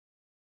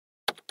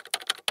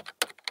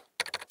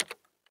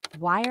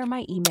Why are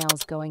my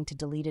emails going to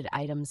deleted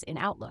items in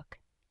Outlook?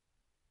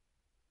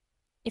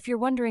 If you're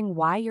wondering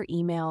why your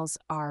emails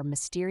are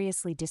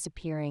mysteriously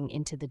disappearing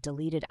into the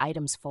deleted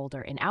items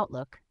folder in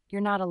Outlook,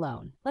 you're not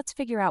alone. Let's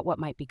figure out what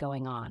might be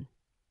going on.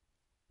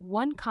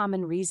 One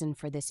common reason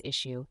for this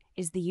issue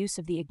is the use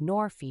of the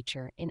Ignore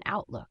feature in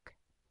Outlook.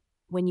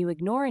 When you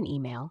ignore an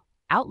email,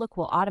 Outlook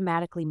will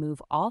automatically move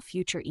all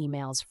future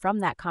emails from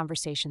that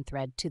conversation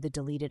thread to the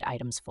deleted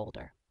items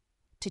folder.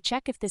 To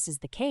check if this is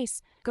the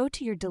case, go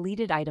to your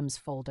deleted items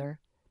folder,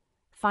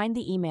 find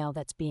the email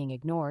that's being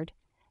ignored,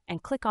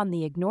 and click on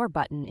the Ignore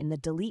button in the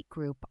Delete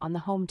group on the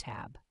Home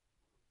tab.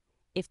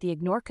 If the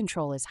Ignore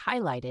control is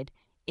highlighted,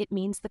 it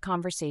means the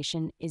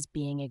conversation is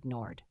being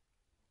ignored.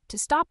 To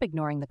stop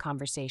ignoring the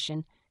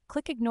conversation,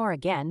 click Ignore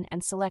again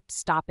and select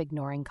Stop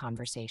Ignoring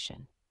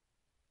Conversation.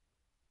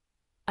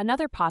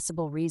 Another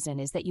possible reason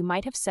is that you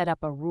might have set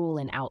up a rule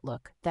in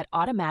Outlook that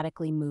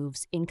automatically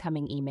moves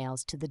incoming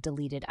emails to the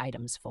deleted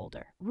items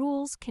folder.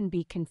 Rules can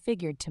be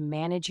configured to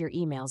manage your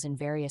emails in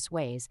various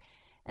ways,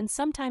 and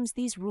sometimes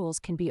these rules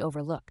can be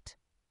overlooked.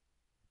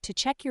 To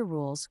check your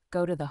rules,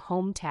 go to the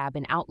Home tab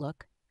in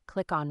Outlook,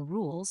 click on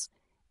Rules,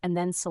 and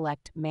then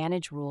select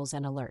Manage Rules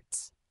and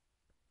Alerts.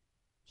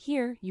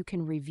 Here, you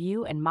can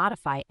review and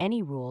modify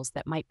any rules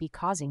that might be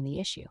causing the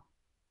issue.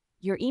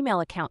 Your email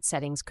account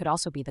settings could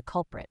also be the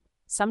culprit.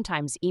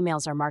 Sometimes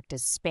emails are marked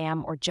as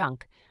spam or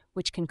junk,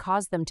 which can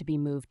cause them to be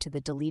moved to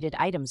the deleted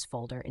items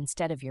folder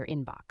instead of your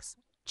inbox.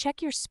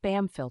 Check your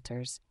spam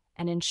filters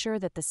and ensure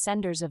that the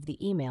senders of the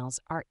emails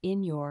are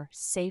in your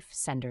Safe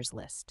Senders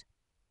list.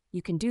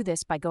 You can do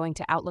this by going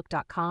to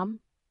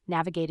Outlook.com,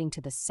 navigating to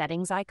the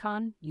Settings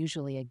icon,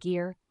 usually a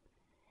gear,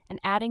 and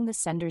adding the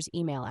sender's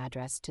email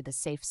address to the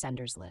Safe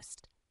Senders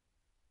list.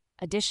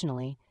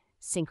 Additionally,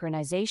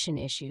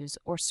 synchronization issues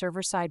or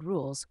server-side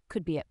rules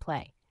could be at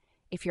play.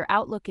 If your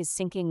Outlook is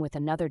syncing with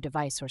another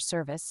device or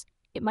service,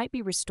 it might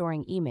be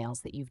restoring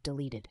emails that you've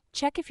deleted.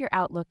 Check if your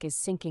Outlook is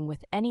syncing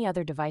with any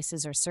other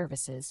devices or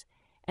services,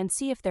 and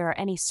see if there are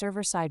any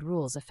server-side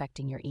rules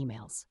affecting your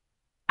emails.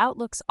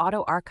 Outlook's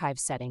auto-archive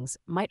settings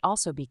might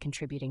also be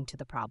contributing to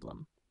the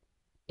problem.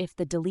 If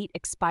the Delete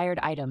Expired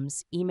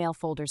Items Email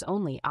Folders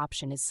Only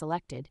option is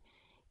selected,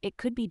 it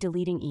could be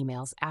deleting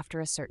emails after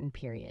a certain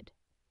period.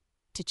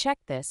 To check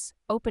this,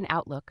 open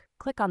Outlook,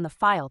 click on the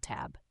File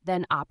tab,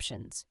 then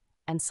Options,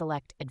 and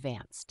select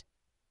Advanced.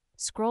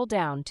 Scroll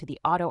down to the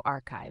Auto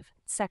Archive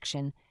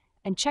section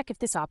and check if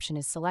this option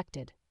is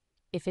selected.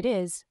 If it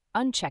is,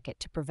 uncheck it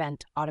to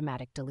prevent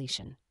automatic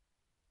deletion.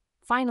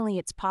 Finally,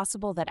 it's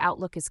possible that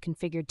Outlook is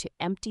configured to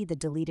empty the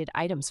deleted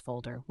items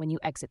folder when you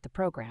exit the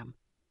program.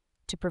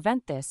 To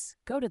prevent this,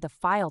 go to the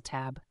File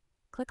tab,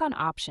 click on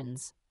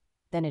Options,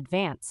 then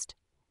Advanced,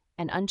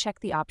 and uncheck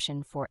the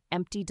option for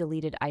Empty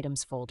Deleted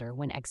Items folder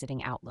when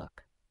exiting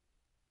Outlook.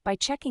 By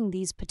checking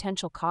these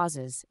potential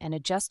causes and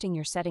adjusting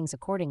your settings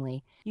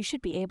accordingly, you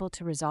should be able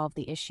to resolve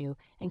the issue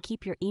and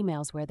keep your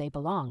emails where they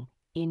belong,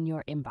 in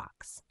your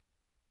inbox.